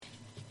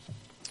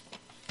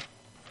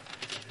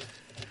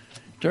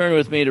Turn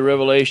with me to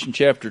Revelation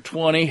chapter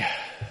 20,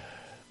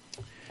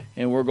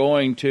 and we're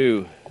going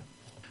to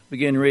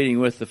begin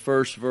reading with the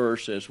first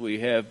verse as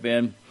we have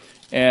been,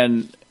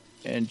 and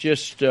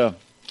just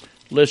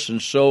listen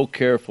so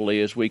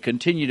carefully as we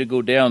continue to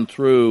go down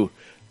through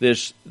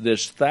this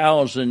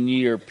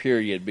 1,000-year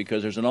period,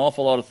 because there's an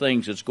awful lot of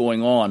things that's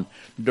going on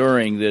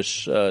during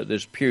this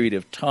period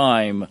of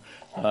time,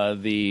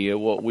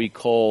 what we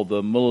call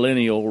the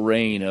millennial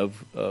reign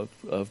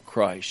of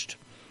Christ.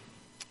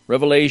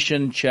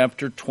 Revelation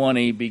chapter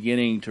 20,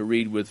 beginning to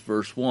read with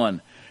verse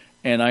 1.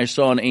 And I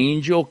saw an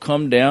angel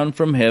come down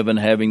from heaven,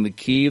 having the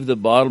key of the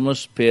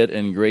bottomless pit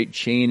and great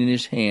chain in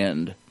his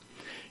hand.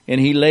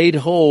 And he laid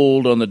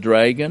hold on the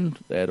dragon,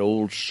 that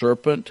old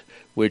serpent,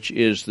 which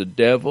is the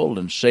devil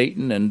and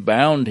Satan, and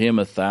bound him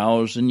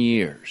 1,000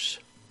 years.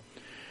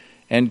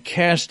 And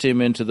cast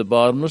him into the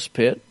bottomless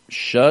pit,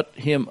 shut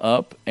him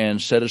up,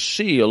 and set a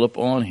seal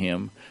upon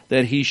him,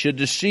 that he should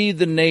deceive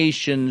the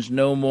nations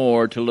no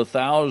more till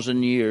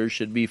 1,000 years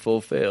should be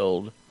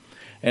fulfilled.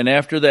 And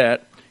after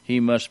that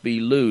he must be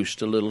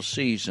loosed a little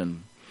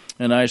season.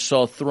 And I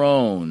saw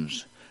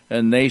thrones,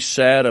 and they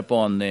sat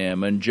upon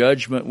them, and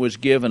judgment was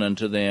given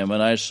unto them.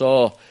 And I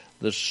saw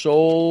the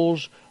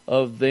souls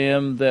of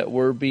them that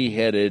were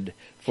beheaded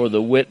for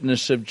the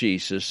witness of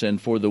Jesus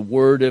and for the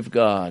word of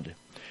God,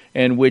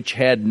 and which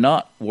had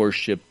not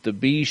worshipped the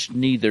beast,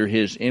 neither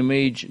his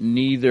image,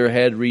 neither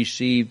had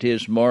received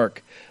his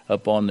mark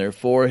upon their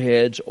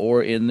foreheads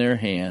or in their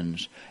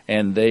hands,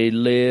 and they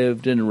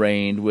lived and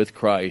reigned with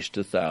Christ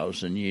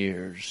 1,000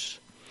 years.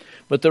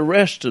 But the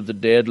rest of the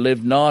dead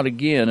lived not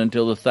again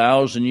until the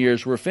 1,000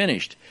 years were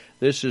finished.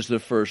 This is the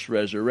first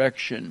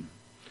resurrection.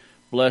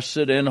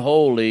 Blessed and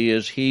holy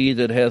is he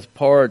that hath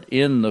part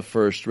in the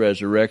first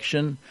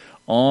resurrection,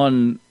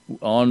 on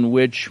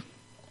which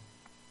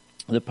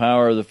the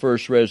power of the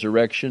first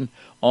resurrection,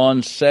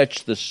 on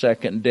such the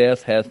second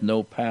death hath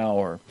no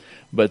power.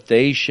 But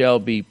they shall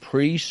be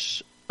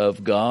priests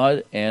of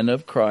God and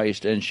of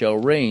Christ, and shall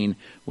reign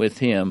with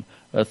him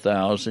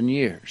 1,000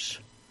 years.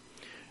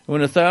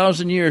 When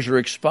 1,000 years are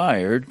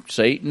expired,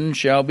 Satan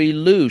shall be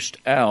loosed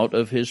out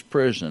of his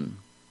prison,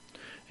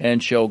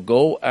 and shall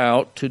go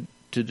out to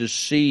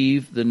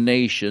deceive the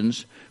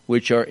nations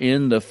which are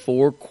in the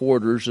four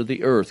quarters of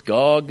the earth,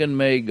 Gog and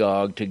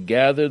Magog, to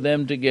gather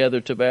them together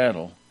to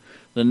battle,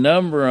 the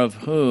number of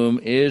whom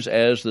is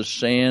as the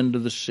sand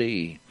of the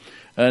sea.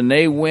 And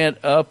they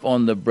went up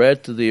on the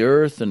breadth of the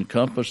earth, and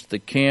compassed the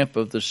camp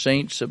of the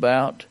saints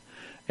about,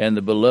 and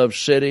the beloved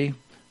city.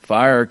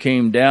 Fire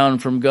came down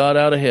from God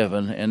out of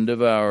heaven, and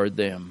devoured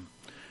them.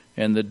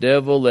 And the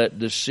devil that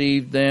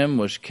deceived them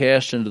was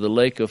cast into the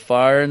lake of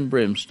fire and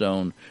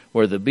brimstone,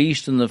 where the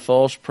beast and the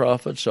false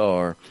prophets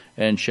are,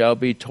 and shall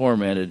be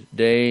tormented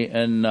day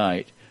and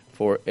night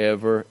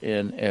forever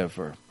and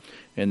ever.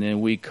 And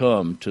then we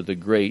come to the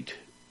great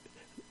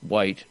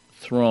white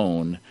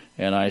throne.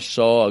 And I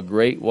saw a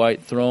great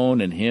white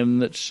throne, and him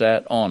that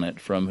sat on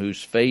it, from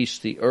whose face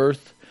the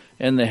earth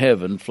and the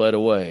heaven fled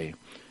away,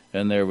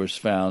 and there was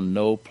found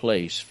no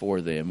place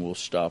for them. We'll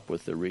stop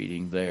with the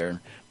reading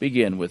there.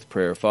 Begin with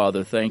prayer.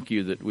 Father, thank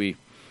you that we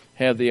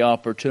have the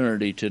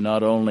opportunity to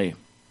not only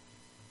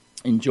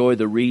enjoy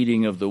the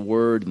reading of the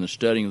Word and the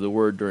studying of the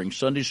Word during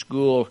Sunday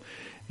school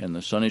and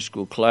the Sunday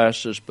school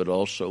classes, but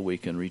also we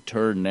can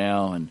return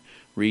now and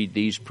read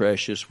these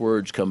precious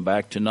words, come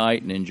back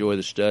tonight and enjoy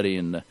the study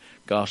in the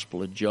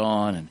Gospel of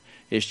John. And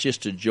it's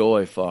just a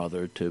joy,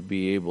 Father, to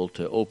be able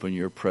to open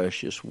your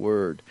precious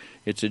Word.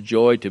 It's a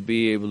joy to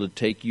be able to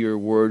take your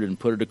Word and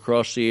put it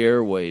across the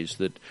airways,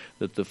 that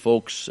the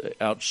folks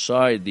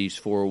outside these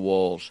four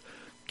walls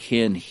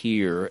can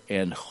hear,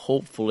 and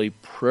hopefully,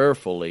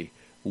 prayerfully,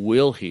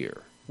 will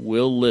hear,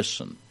 will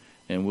listen,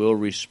 and will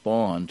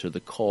respond to the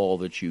call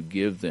that you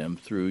give them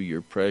through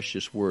your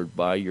precious Word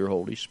by your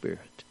Holy Spirit.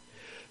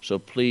 So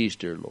please,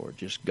 dear Lord,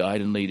 just guide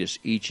and lead us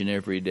each and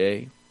every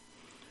day.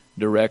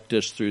 Direct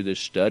us through this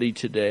study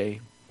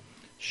today.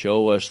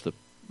 Show us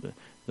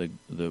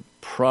the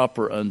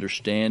proper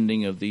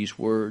understanding of these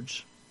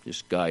words.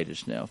 Just guide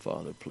us now,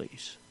 Father,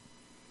 please.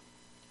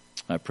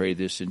 I pray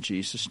this in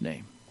Jesus'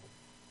 name.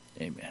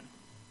 Amen.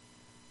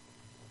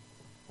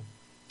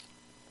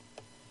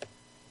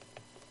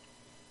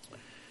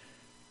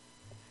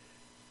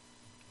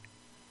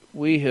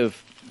 We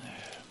have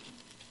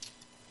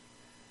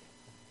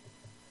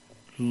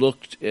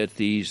looked at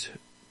these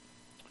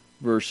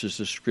verses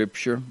of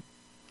Scripture.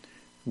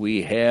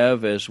 We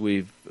have, as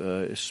we've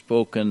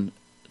spoken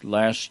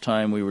last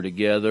time we were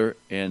together,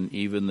 and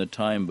even the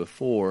time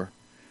before,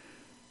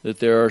 that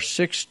there are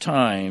 6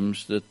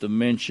 times that the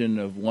mention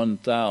of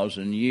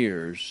 1,000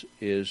 years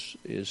is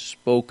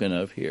spoken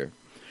of here.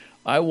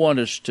 I want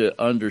us to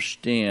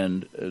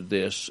understand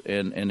this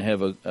and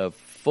have a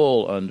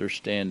full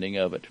understanding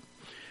of it.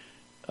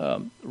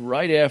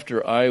 Right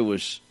after I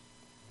was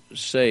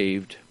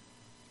saved,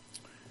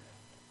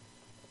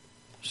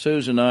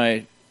 Susan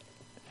and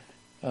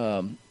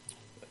I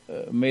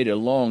made a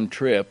long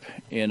trip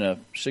in a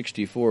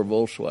 64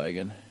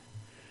 Volkswagen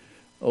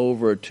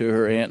over to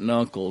her aunt and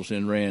uncle's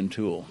in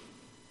Rantoul.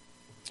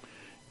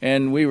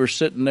 And we were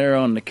sitting there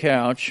on the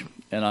couch,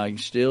 and I can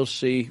still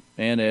see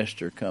Aunt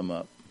Esther come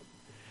up.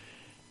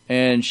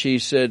 And she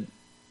said,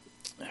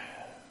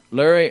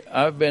 Larry,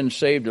 I've been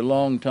saved a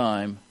long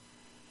time,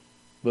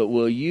 but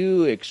will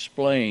you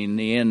explain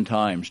the end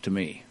times to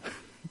me?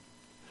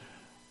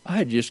 I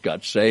had just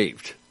got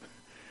saved.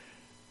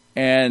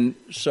 And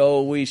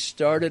so we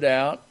started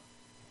out,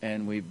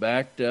 and we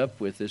backed up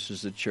with, this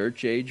is the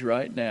church age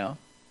right now.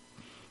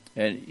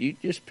 And you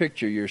just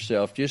picture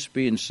yourself just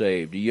being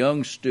saved, a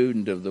young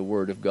student of the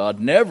Word of God,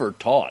 never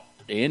taught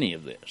any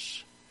of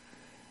this.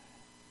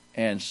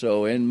 And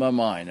so in my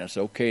mind, I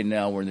said, okay,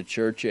 now we're in the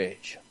church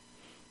age.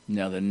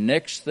 Now the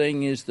next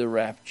thing is the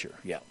rapture.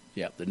 Yeah,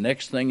 the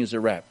next thing is the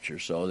rapture.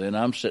 So then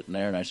I'm sitting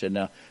there, and I said,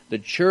 now the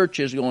church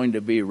is going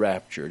to be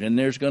raptured. And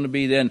there's going to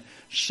be then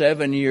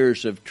 7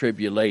 years of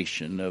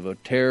tribulation, of a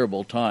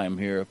terrible time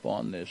here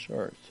upon this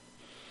earth.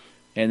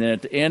 And then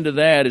at the end of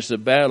that is the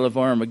Battle of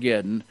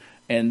Armageddon.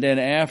 And then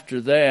after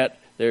that,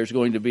 there's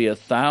going to be a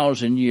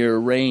 1,000-year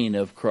reign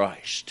of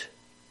Christ.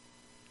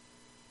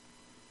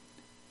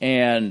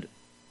 And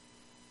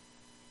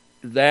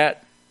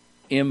that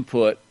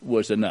input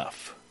was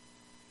enough.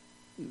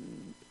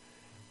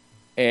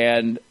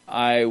 And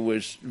I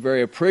was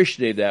very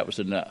appreciative that was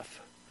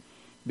enough.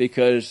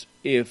 Because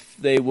if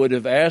they would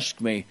have asked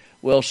me,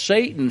 well,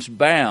 Satan's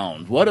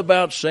bound. What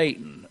about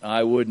Satan?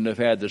 I wouldn't have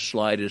had the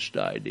slightest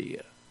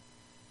idea.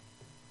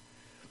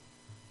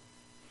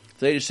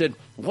 They said,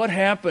 what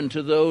happened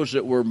to those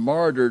that were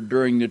martyred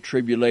during the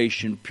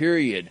tribulation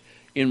period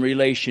in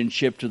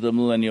relationship to the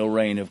millennial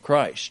reign of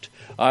Christ?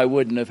 I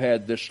wouldn't have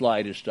had the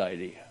slightest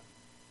idea.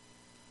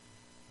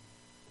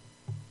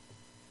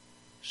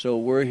 So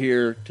we're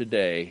here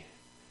today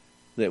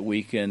that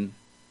we can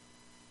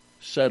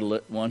settle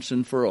it once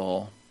and for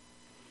all,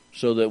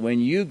 so that when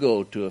you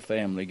go to a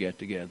family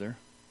get-together,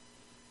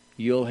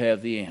 you'll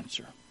have the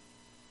answer.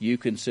 You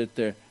can sit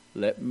there,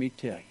 let me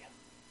tell you.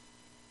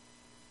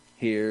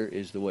 Here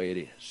is the way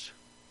it is.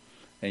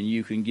 And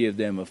you can give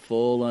them a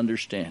full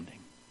understanding.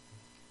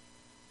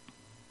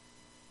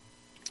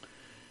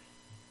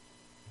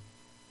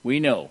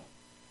 We know,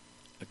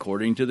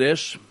 according to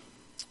this,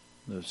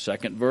 the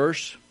second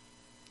verse,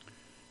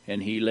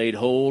 and he laid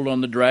hold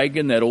on the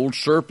dragon, that old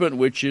serpent,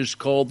 which is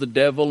called the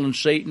devil and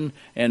Satan,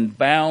 and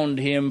bound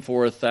him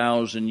for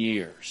 1,000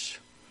 years.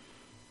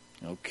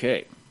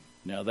 Okay,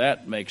 now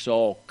that makes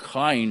all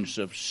kinds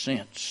of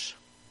sense.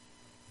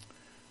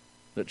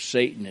 That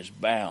Satan is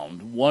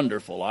bound.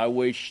 Wonderful. I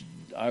wish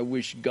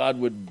God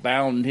would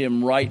bind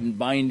him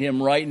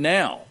right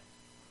now.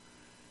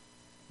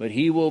 But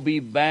he will be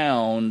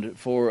bound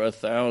for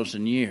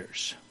 1,000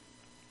 years.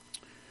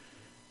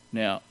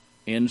 Now,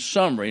 in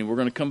summary, we're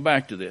going to come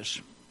back to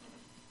this.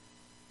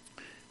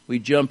 We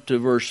jump to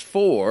verse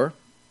 4.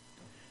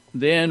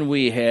 Then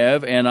we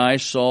have, and I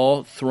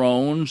saw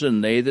thrones,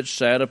 and they that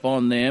sat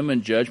upon them,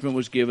 and judgment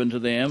was given to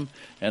them.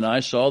 And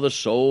I saw the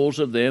souls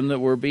of them that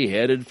were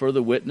beheaded for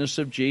the witness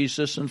of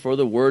Jesus and for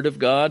the word of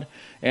God,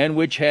 and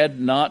which had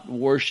not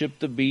worshipped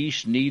the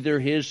beast, neither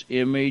his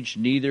image,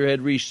 neither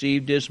had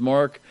received his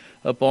mark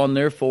upon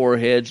their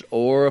foreheads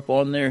or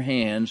upon their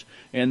hands.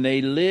 And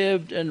they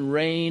lived and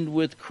reigned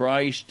with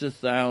Christ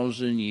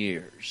 1,000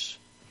 years.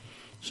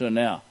 So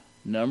now,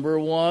 number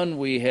one,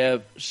 we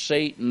have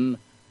Satan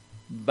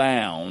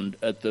bound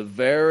at the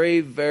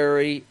very,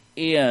 very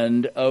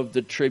end of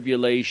the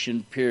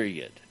tribulation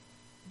period,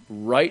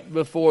 right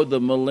before the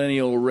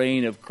millennial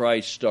reign of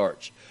Christ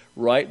starts,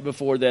 right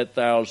before that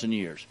 1,000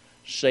 years.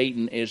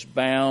 Satan is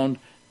bound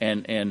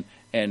and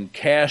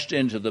cast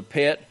into the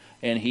pit,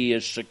 and he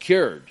is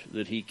secured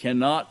that he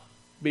cannot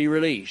be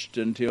released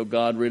until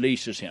God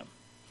releases him.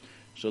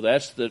 So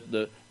that's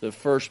the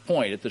first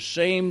point. At the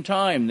same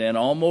time, then,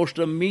 almost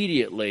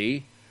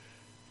immediately,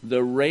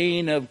 the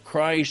reign of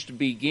Christ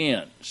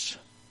begins.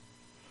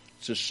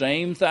 It's the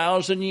same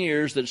 1,000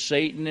 years that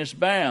Satan is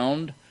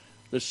bound.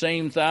 The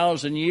same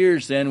 1,000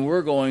 years, then,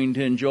 we're going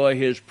to enjoy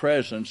his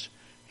presence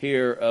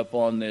here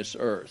upon this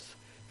earth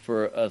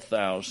for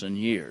 1,000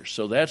 years.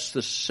 So that's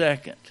the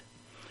second.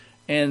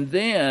 And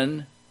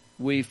then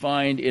we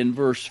find in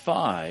verse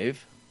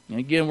 5, and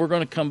again, we're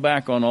going to come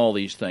back on all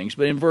these things,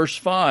 but in verse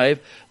 5,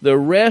 the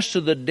rest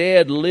of the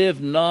dead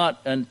lived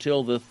not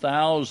until the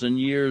 1,000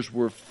 years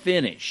were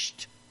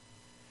finished.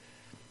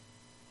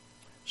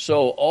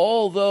 So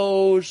all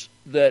those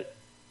that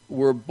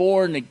were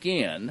born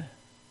again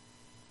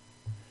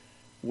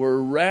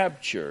were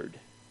raptured,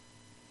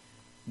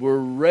 were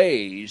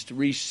raised,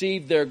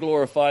 received their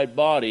glorified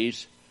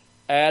bodies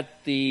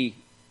at the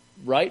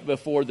right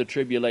before the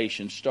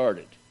tribulation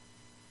started.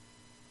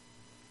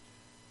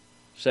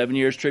 7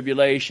 years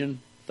tribulation,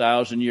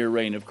 1,000-year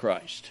reign of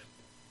Christ.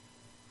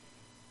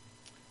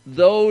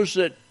 Those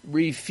that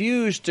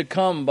refused to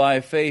come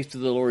by faith to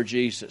the Lord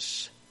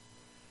Jesus,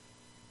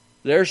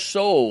 their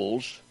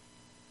souls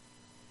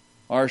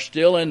are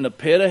still in the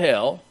pit of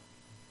hell,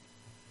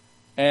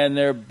 and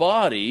their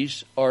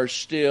bodies are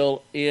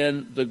still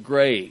in the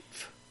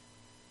grave.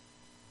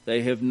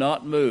 They have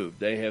not moved.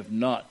 They have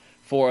not.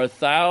 for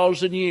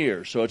 1,000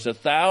 years. So it's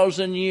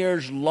 1,000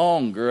 years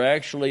longer,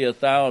 actually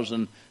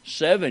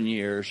 1,007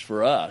 years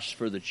for us,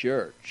 for the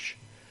church,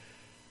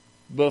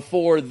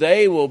 before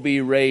they will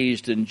be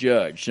raised and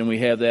judged. And we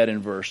have that in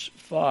verse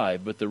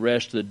 5. But the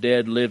rest of the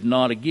dead live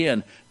not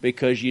again,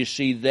 because you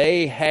see,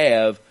 they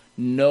have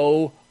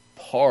no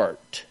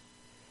part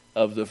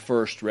of the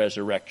first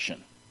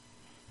resurrection.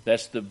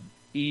 That's the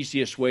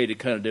easiest way to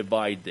kind of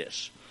divide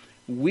this.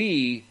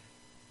 We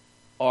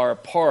are a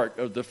part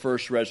of the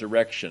first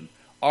resurrection.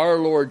 Our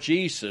Lord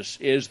Jesus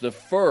is the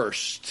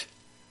first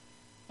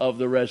of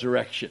the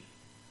resurrection,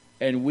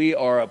 and we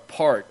are a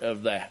part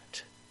of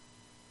that.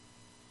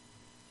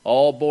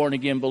 All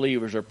born-again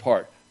believers are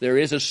part. There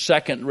is a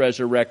second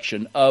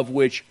resurrection of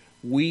which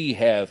we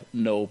have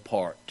no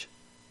part.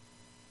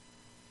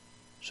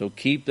 So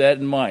keep that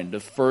in mind, the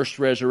first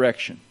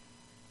resurrection.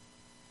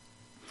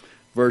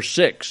 Verse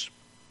 6,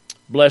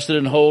 blessed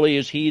and holy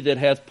is he that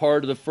hath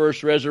part of the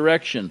first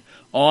resurrection.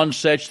 On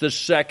such the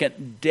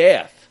second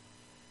death.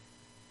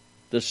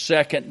 The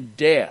second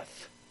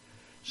death.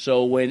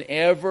 So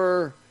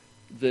whenever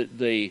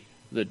the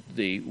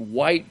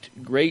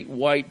great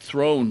white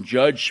throne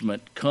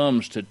judgment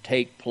comes to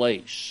take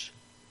place,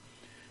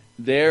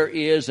 there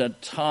is a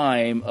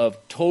time of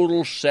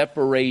total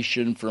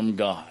separation from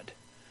God.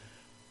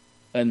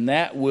 And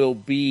that will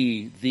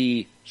be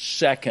the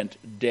second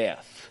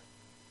death.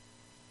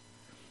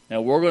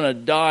 Now we're going to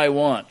die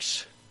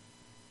once.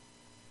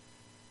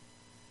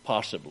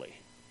 Possibly.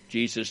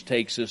 Jesus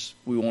takes us,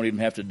 we won't even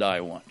have to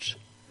die once.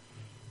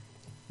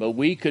 But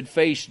we could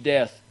face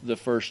death the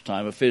first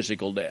time, a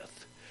physical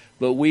death.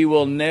 But we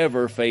will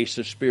never face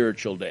a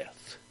spiritual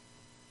death.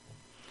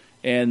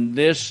 And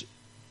this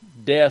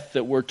death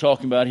that we're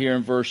talking about here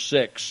in verse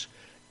 6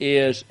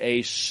 is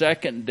a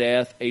second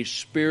death, a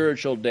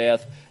spiritual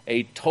death,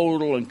 a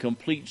total and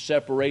complete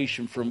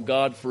separation from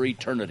God for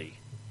eternity.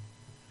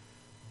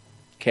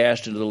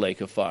 Cast into the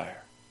lake of fire.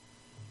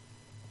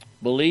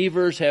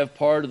 Believers have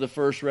part of the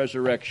first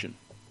resurrection.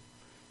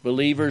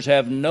 Believers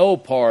have no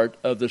part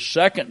of the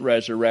second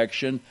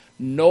resurrection,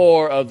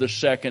 nor of the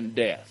second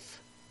death.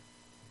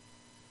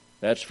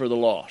 That's for the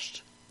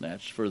lost.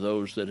 That's for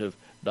those that have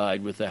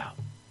died without.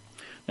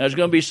 Now there's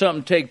going to be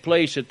something take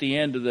place at the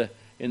end of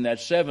in that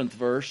 7th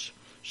verse.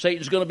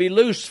 Satan's going to be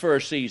loose for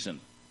a season.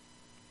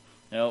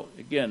 Now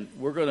again,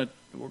 we're going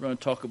to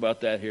talk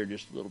about that here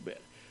just a little bit.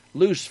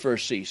 Loose for a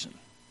season.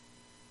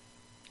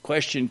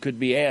 Question could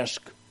be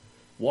asked,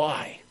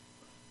 why?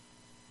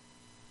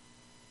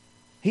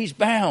 He's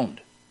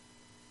bound.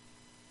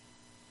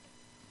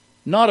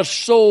 Not a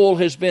soul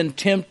has been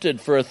tempted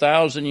for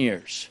 1,000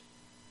 years.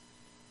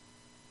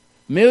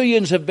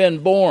 Millions have been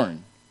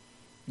born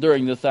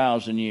during the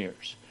 1,000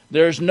 years.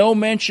 There's no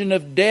mention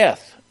of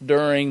death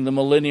during the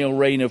millennial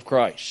reign of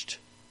Christ.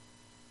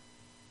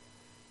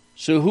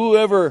 So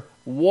whoever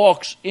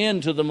walks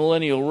into the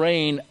millennial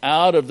reign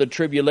out of the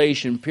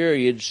tribulation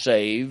period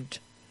saved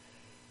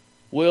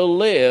will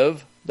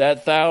live that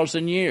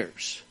 1,000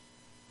 years.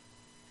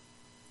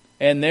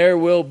 And there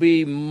will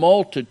be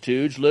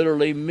multitudes,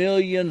 literally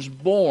millions,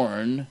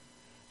 born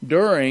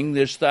during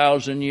this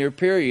 1,000-year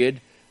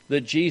period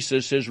that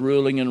Jesus is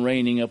ruling and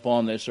reigning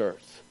upon this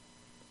earth.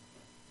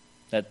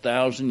 That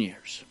 1,000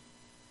 years.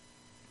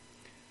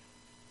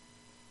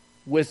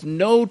 With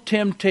no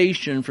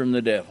temptation from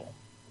the devil.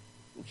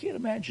 We can't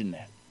imagine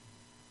that.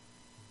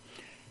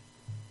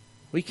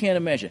 We can't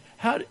imagine.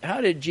 How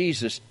did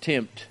Jesus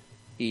tempt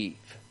Eve?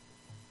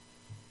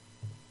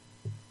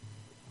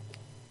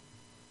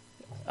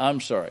 I'm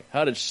sorry.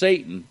 How did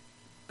Satan?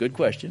 Good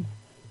question.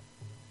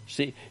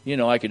 See,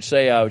 I could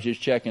say I was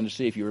just checking to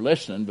see if you were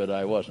listening, but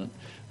I wasn't.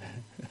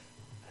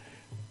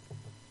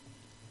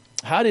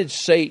 How did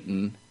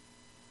Satan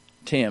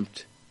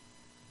tempt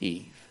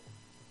Eve?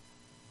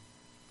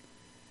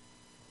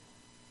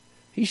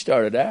 He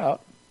started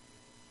out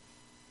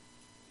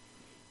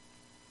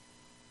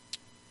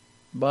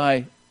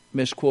by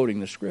misquoting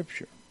the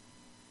Scripture.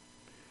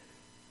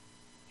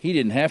 He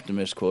didn't have to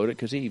misquote it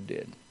because Eve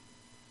did.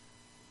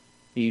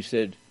 He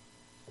said,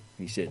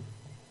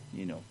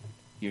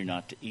 you're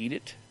not to eat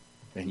it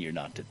and you're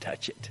not to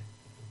touch it.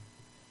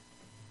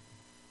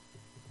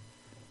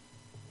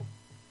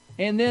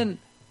 And then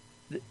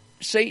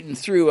Satan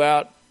threw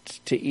out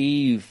to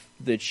Eve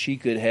that she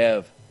could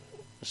have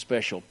a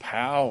special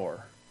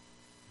power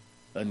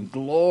and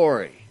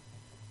glory.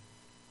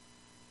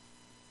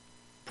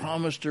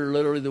 Promised her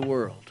literally the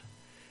world.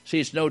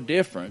 See, it's no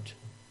different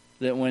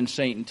than when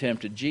Satan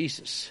tempted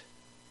Jesus.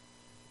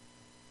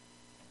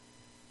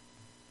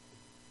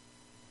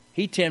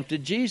 He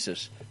tempted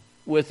Jesus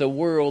with a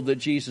world that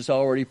Jesus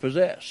already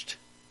possessed.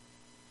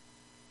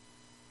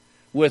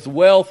 With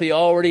wealth he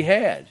already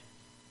had.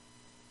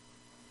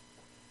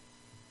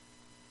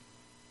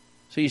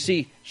 So you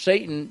see,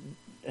 Satan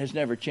has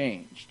never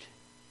changed.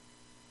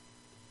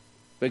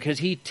 Because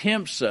he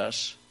tempts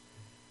us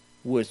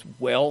with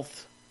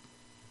wealth,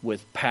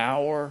 with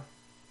power,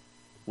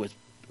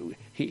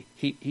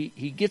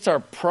 he gets our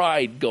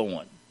pride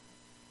going.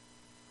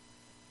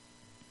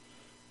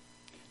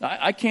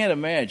 I can't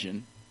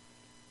imagine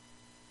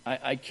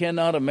I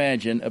cannot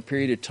imagine a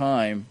period of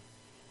time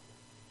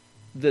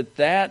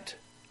that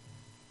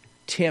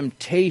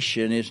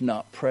temptation is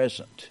not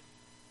present.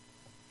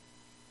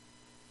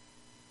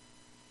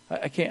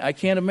 I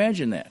can't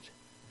imagine that.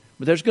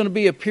 But there's going to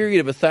be a period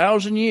of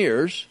 1,000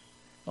 years,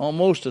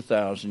 almost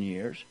 1,000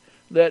 years,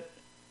 that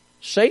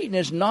Satan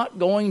is not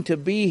going to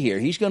be here.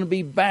 He's going to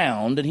be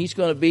bound, and he's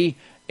going to be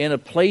in a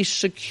place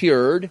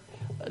secured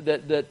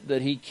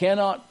that he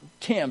cannot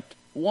tempt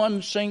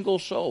one single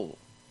soul.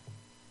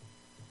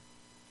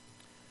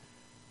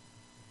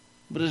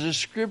 But as the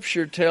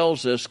Scripture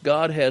tells us,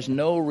 God has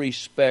no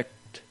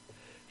respect.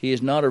 He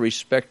is not a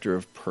respecter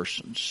of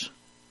persons.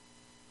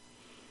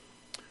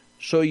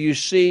 So you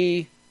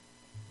see,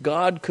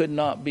 God could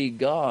not be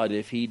God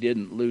if he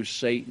didn't lose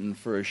Satan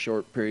for a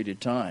short period of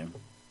time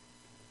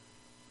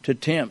to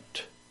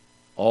tempt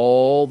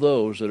all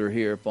those that are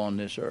here upon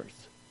this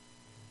earth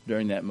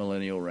during that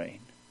millennial reign.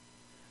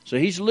 So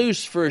he's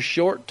loose for a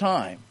short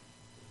time,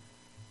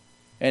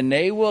 and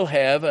they will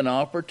have an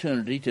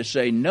opportunity to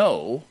say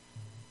no,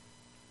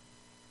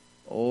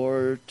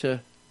 or to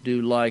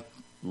do like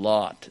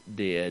Lot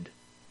did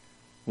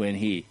when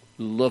he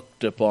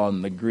looked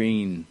upon the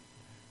green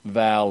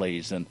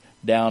valleys and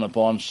down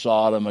upon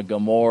Sodom and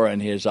Gomorrah,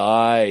 and his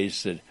eyes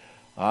said,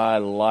 I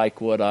like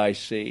what I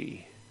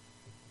see.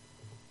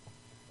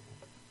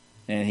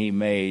 And he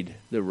made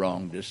the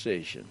wrong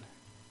decision.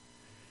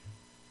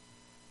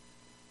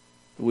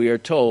 We are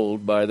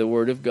told by the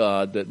Word of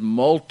God that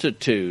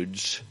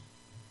multitudes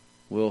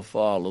will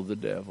follow the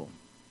devil.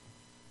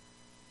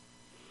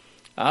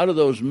 Out of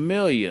those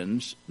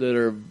millions that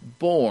are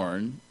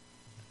born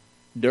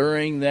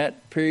during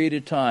that period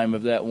of time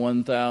of that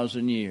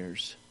 1,000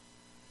 years,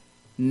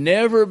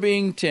 never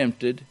being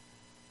tempted,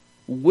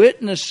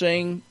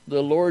 witnessing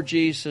the Lord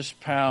Jesus'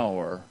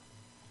 power,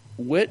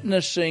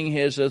 witnessing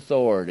his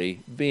authority,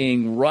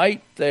 being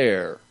right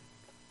there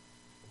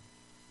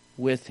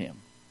with him,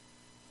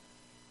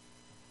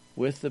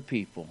 with the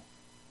people,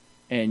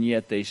 and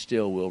yet they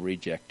still will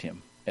reject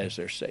him as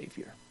their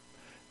Savior.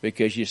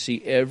 Because you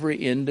see, every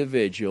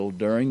individual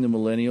during the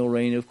millennial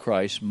reign of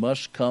Christ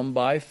must come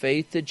by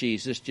faith to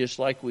Jesus just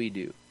like we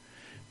do.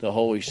 The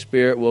Holy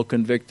Spirit will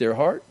convict their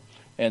heart,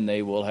 and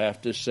they will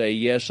have to say,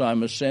 yes,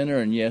 I'm a sinner,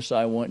 and yes,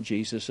 I want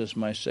Jesus as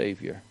my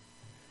Savior.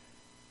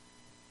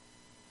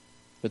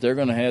 But they're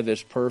going to have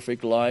this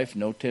perfect life,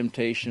 no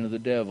temptation of the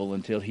devil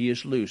until he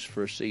is loose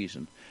for a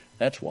season.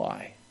 That's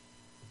why.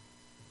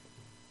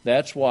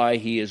 That's why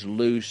he is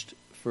loosed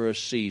for a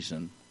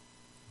season.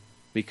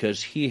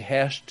 Because he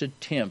has to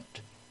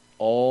tempt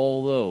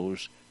all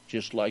those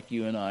just like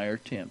you and I are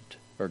tempted,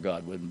 or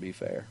God wouldn't be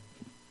fair.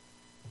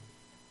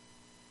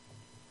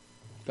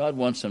 God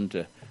wants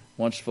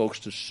folks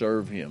to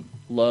serve him,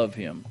 love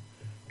him,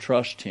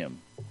 trust him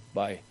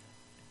by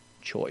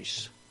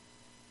choice.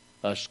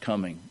 Us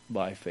coming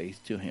by faith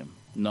to him,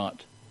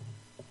 not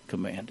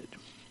commanded.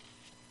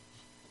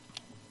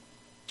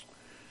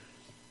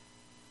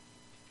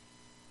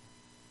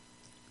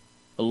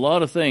 A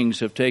lot of things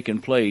have taken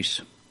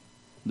place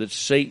that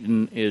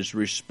Satan is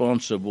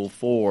responsible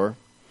for,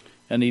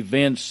 and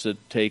events that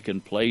have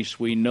taken place.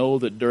 We know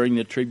that during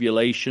the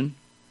tribulation,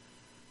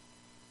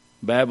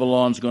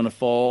 Babylon's going to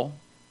fall.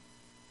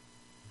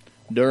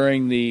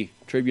 During the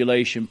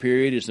tribulation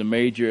period is the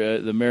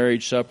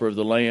marriage supper of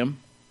the Lamb.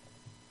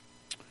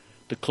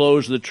 The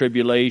close of the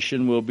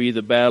tribulation will be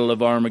the battle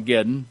of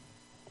Armageddon.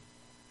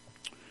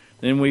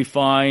 Then we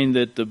find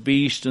that the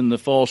beast and the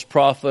false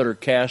prophet are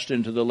cast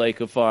into the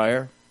lake of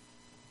fire.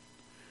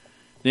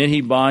 Then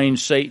he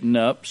binds Satan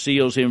up,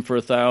 seals him for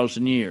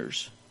 1,000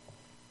 years.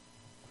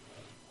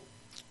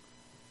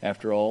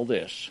 After all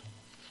this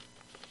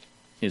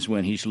is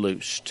when he's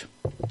loosed.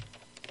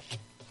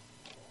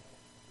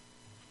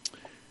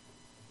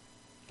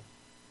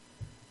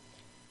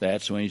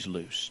 That's when he's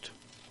loosed.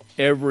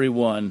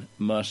 Everyone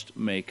must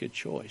make a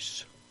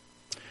choice.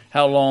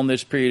 How long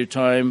this period of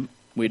time,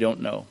 we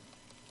don't know.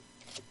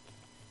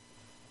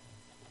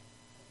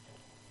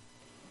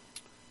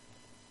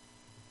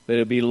 But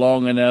it'll be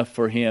long enough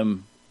for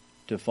him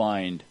to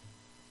find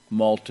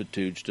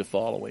multitudes to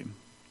follow him.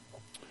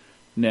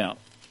 Now,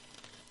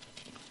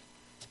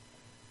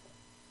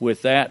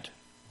 with that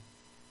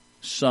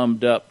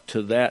summed up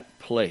to that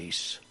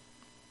place,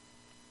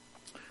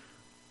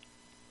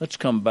 let's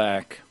come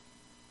back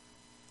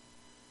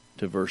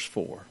to verse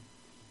 4.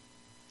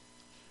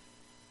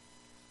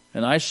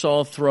 And I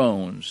saw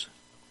thrones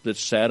that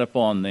sat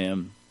upon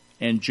them,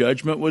 and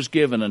judgment was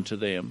given unto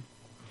them.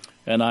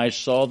 And I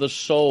saw the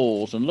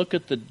souls, and look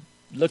at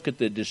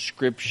the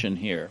description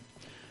here.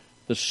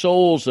 The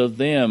souls of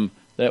them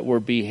that were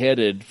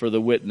beheaded for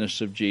the witness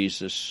of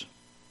Jesus,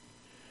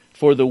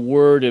 for the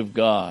word of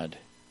God,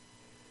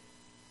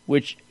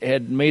 which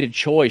had made a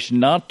choice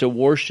not to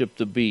worship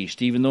the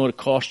beast, even though it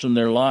cost them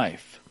their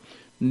life.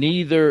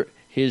 Neither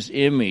his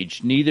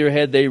image, neither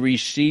had they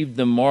received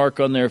the mark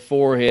on their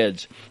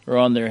foreheads or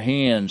on their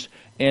hands,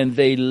 and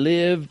they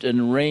lived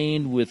and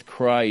reigned with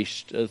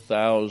Christ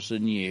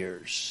 1,000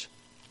 years.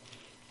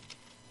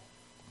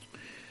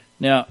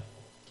 Now,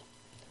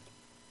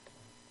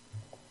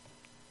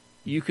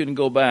 You can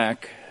go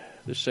back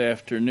this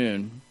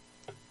afternoon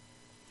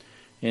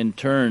and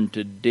turn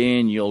to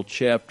Daniel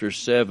chapter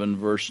 7,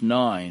 verse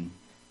 9,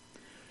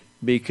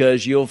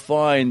 because you'll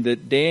find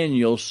that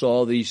Daniel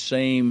saw these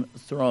same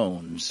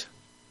thrones.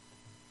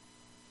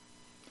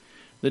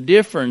 The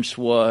difference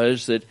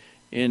was that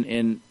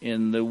in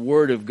the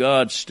Word of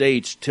God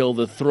states, till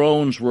the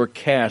thrones were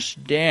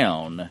cast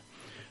down.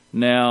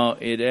 Now,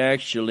 it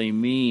actually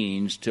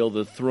means till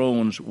the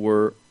thrones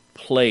were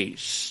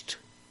placed.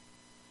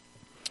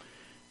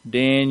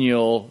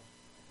 Daniel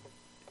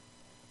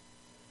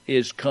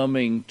is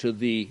coming to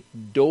the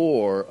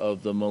door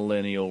of the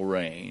millennial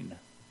reign.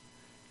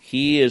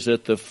 He is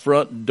at the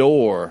front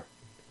door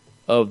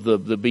of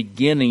the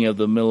beginning of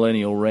the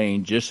millennial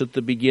reign, just at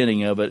the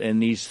beginning of it,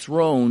 and these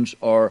thrones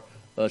are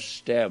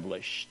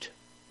established.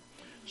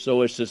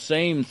 So it's the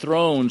same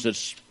thrones that's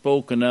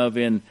spoken of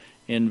in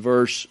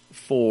verse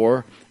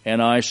 4,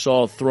 and I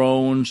saw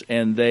thrones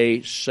and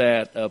they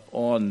sat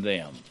upon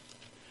them.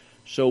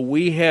 So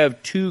we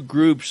have two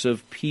groups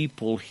of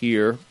people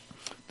here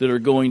that are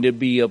going to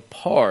be a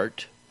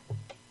part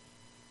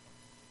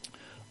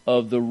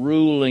of the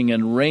ruling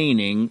and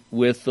reigning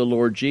with the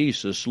Lord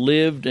Jesus,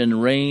 lived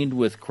and reigned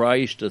with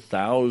Christ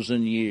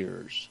 1,000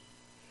 years.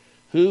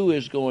 Who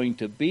is going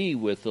to be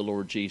with the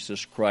Lord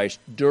Jesus Christ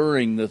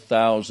during the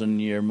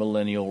 1,000-year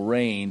millennial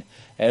reign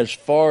as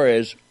far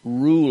as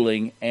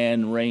ruling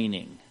and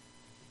reigning?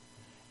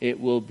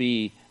 It will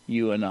be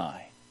you and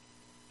I.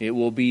 It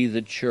will be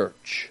the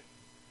church.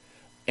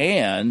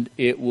 And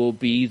it will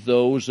be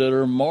those that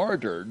are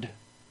martyred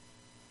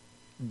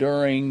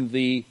during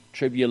the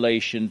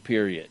tribulation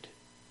period.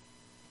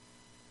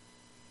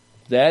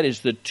 That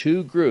is the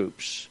two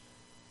groups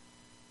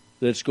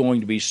that's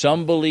going to be.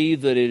 Some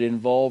believe that it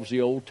involves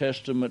the Old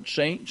Testament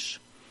saints.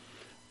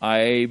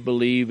 I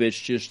believe it's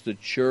just the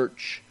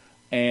church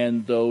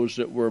and those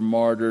that were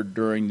martyred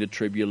during the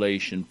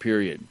tribulation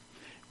period.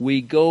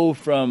 We go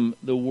from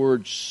the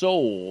word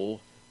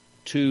soul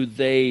to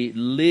they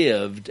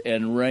lived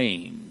and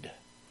reigned.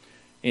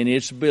 And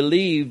it's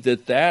believed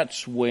that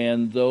that's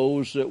when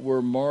those that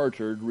were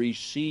martyred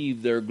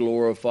received their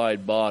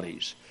glorified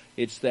bodies.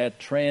 It's that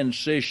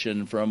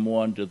transition from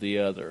one to the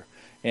other.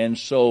 And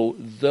so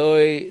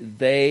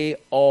they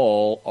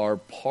all are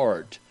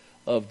part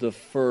of the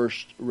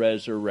first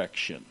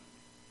resurrection.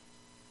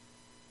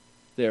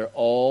 They're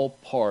all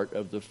part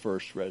of the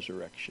first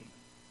resurrection.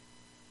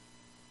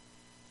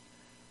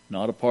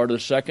 Not a part of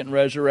the second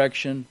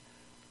resurrection,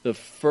 the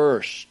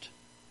first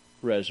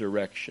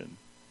resurrection.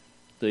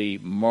 The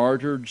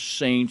martyred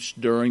saints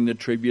during the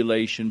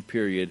tribulation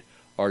period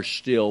are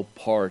still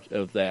part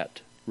of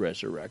that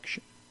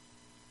resurrection.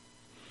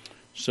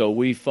 So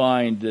we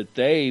find that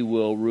they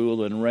will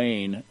rule and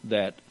reign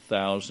that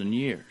 1,000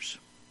 years.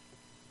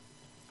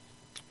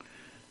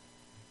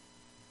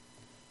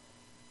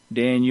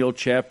 Daniel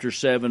chapter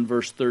 7,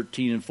 verse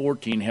 13 and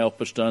 14 help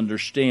us to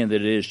understand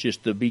that it is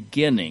just the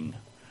beginning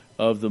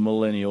of the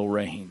millennial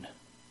reign.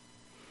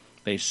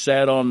 They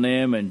sat on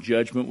them, and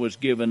judgment was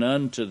given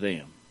unto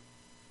them.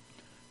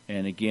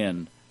 And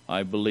again,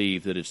 I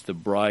believe that it's the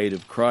bride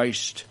of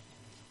Christ,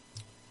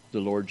 the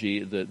Lord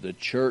Jesus, the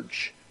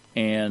church,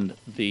 and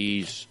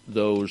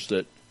those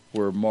that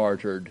were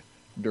martyred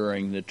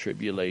during the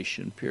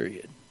tribulation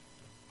period.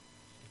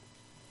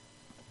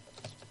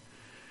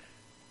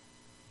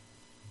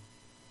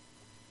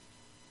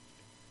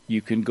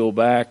 You can go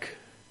back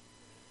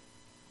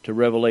to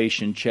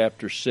Revelation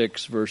chapter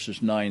 6,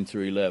 verses 9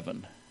 through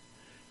 11.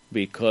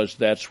 Because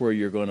that's where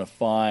you're going to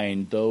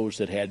find those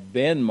that had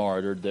been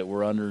martyred that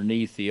were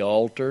underneath the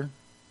altar.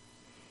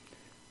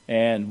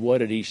 And what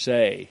did he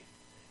say?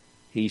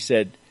 He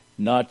said,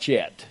 not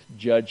yet.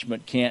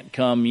 Judgment can't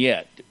come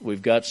yet.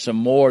 We've got some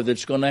more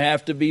that's going to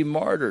have to be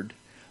martyred.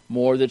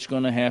 More that's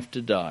going to have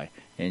to die.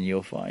 And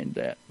you'll find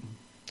that.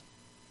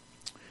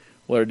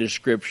 What a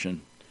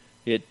description.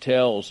 It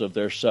tells of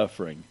their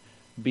suffering.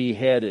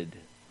 Beheaded.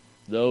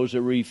 Those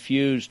that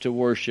refuse to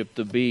worship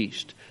the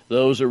beast.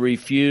 Those that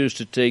refuse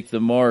to take the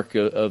mark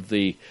of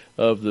the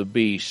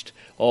beast.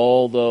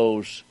 All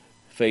those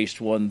faced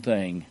one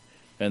thing,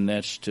 and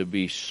that's to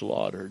be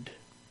slaughtered.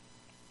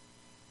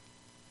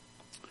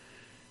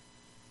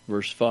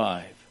 Verse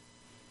 5.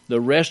 The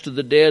rest of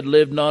the dead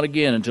lived not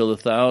again until the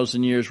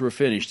 1,000 years were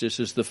finished. This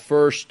is the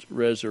first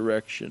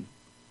resurrection.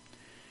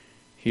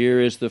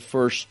 Here is the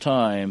first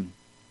time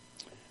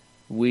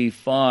we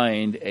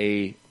find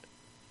a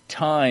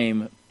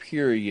time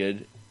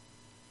period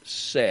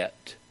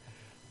set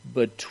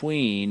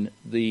between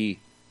the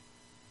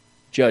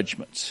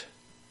judgments,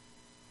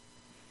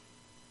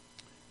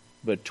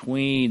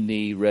 between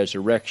the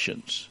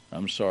resurrections,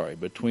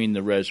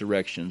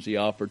 the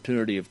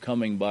opportunity of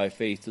coming by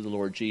faith to the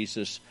Lord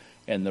Jesus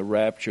and the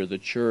rapture of the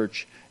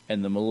church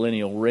and the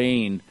millennial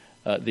reign,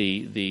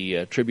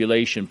 the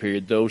tribulation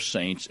period, those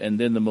saints, and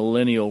then the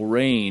millennial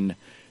reign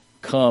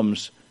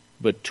comes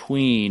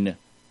between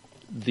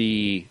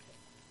the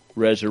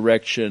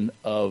resurrection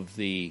of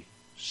the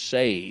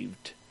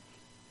saved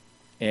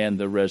and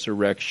the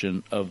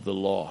resurrection of the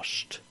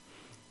lost.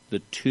 The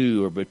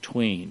two are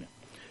between.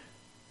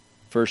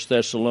 1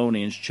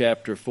 Thessalonians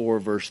chapter 4,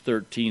 verse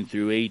 13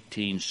 through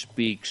 18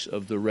 speaks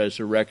of the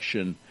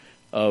resurrection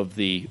of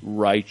the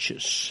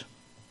righteous.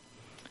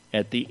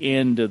 At the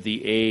end of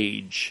the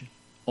age,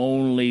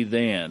 only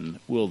then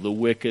will the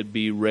wicked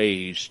be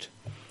raised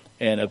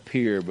and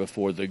appear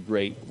before the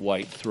great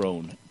white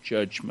throne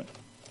judgment.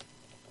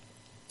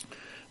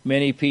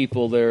 Many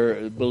people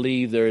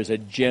believe there is a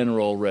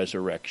general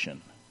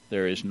resurrection.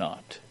 There is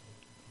not.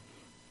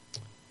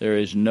 There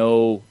is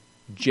no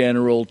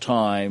general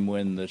time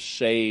when the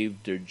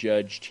saved are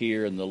judged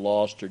here and the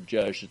lost are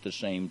judged at the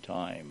same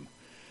time.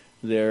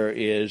 There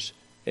is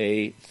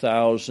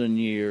 1,000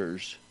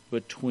 years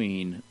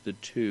between the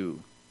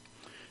two.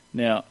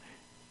 Now,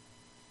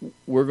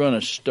 we're going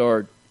to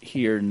start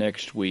here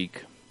next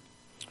week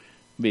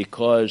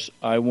because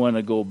I want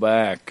to go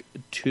back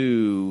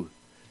to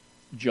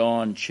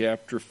John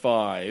chapter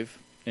 5,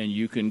 and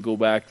you can go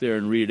back there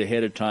and read it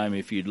ahead of time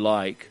if you'd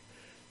like.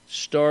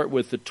 Start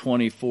with the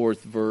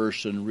 24th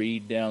verse and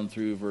read down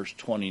through verse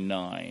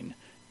 29.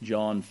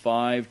 John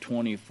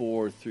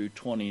 5:24 through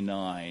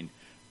 29,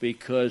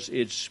 because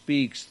it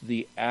speaks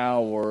the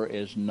hour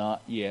is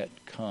not yet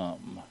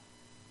come.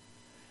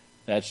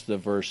 That's the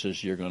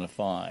verses you're going to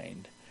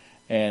find.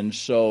 And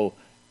so,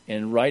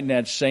 and right in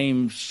that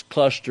same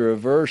cluster of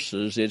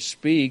verses, it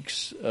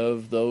speaks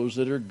of those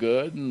that are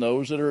good and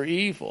those that are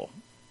evil.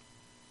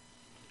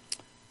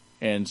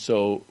 And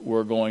so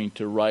we're going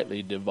to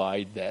rightly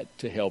divide that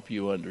to help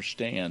you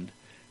understand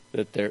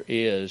that there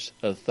is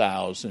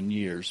 1,000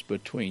 years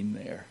between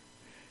there.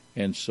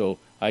 And so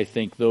I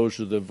think those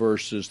are the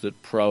verses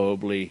that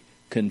probably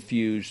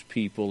confuse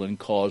people and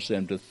cause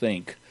them to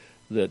think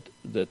that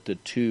the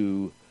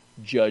two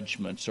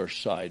judgments are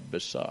side by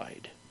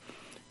side.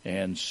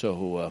 And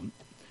so,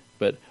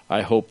 but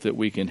I hope that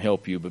we can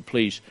help you. But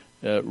please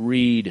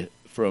read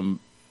from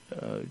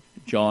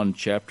John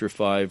chapter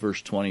 5,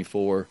 verse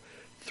 24,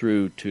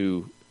 through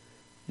to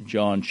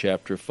John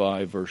chapter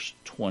 5, verse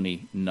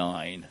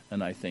 29.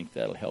 And I think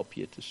that'll help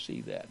you to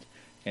see that.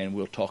 And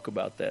we'll talk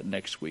about that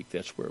next week.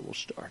 That's where we'll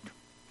start.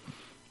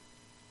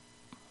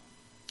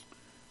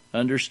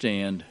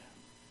 Understand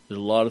there's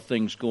a lot of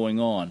things going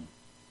on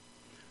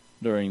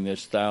during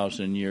this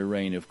 1,000-year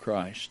reign of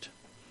Christ.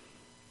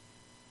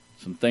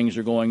 Some things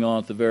are going on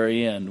at the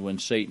very end when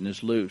Satan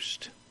is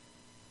loosed.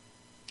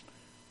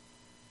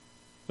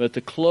 But at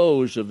the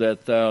close of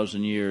that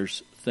 1,000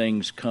 years,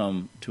 things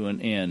come to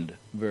an end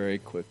very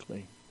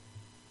quickly.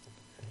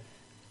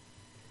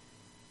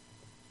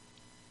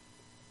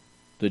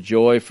 The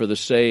joy for the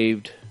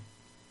saved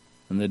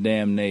and the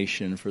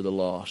damnation for the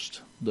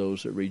lost,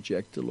 those that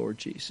reject the Lord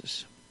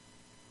Jesus.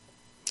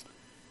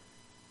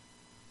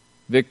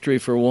 Victory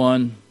for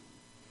one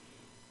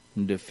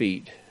and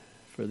defeat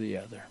for the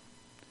other.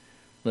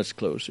 Let's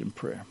close in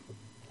prayer.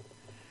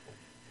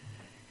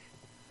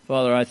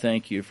 Father, I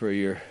thank you for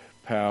your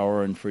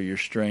power and for your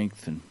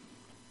strength, and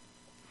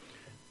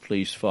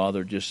please,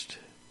 Father, just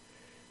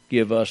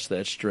give us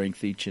that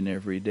strength each and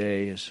every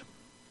day.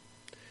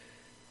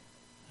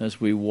 As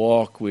we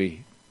walk,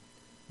 we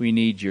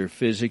need your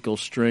physical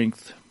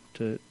strength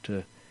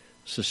to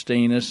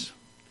sustain us,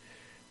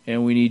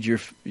 and we need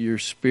your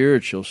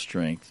spiritual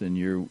strength and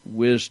your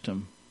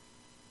wisdom.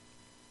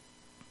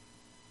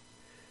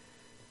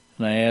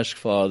 And I ask,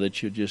 Father,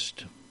 that you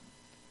just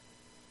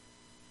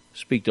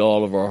speak to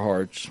all of our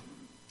hearts.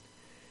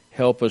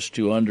 Help us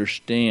to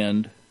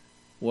understand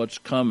what's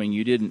coming.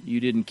 You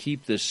didn't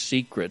keep this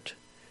secret.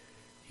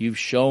 You've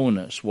shown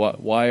us.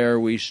 Why are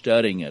we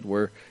studying it?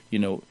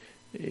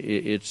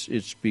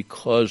 It's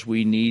because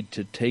we need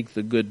to take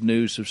the good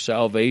news of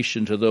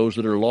salvation to those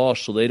that are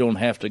lost, so they don't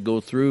have to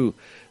go through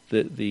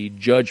the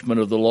judgment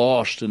of the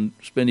lost and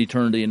spend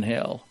eternity in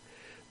hell.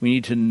 We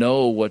need to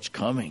know what's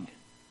coming.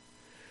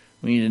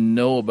 We need to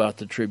know about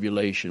the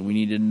tribulation. We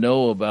need to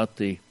know about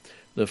the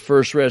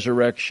first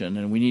resurrection,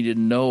 and we need to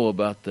know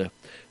about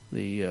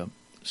the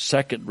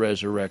second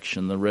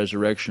resurrection, the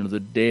resurrection of the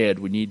dead.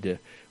 We need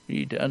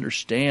to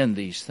understand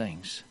these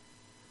things.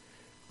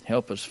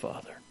 Help us,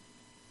 Father.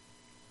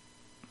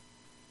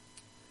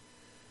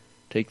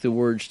 Take the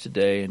words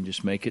today and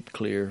just make it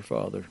clear,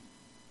 Father.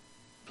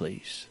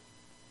 Please.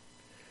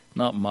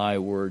 Not my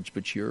words,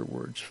 but your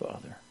words,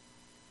 Father.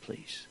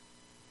 Please.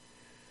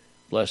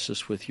 Bless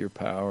us with your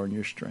power and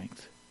your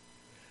strength.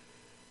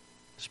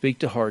 Speak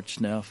to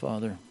hearts now,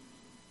 Father.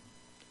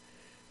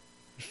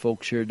 There's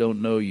folks here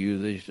don't know you.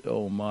 They,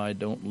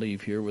 don't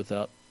leave here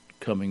without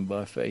coming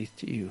by faith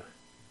to you.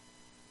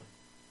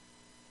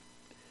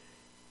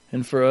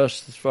 And for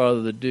us,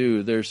 Father, to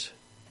do, there's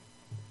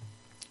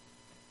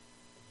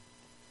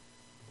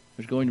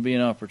going to be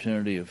an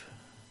opportunity of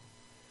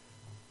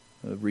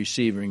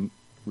receiving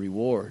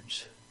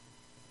rewards.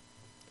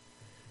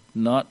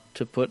 Not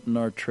to put in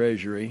our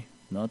treasury,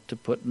 not to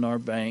put in our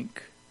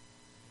bank,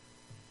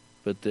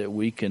 but that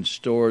we can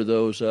store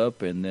those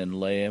up and then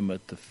lay them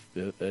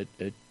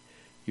at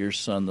your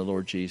Son, the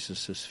Lord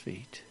Jesus'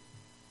 feet.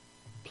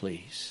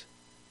 Please.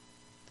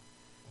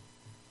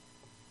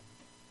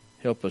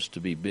 Help us to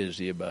be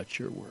busy about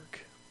your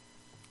work.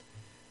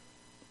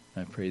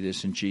 I pray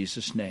this in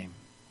Jesus' name.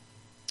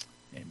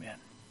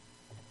 Amen.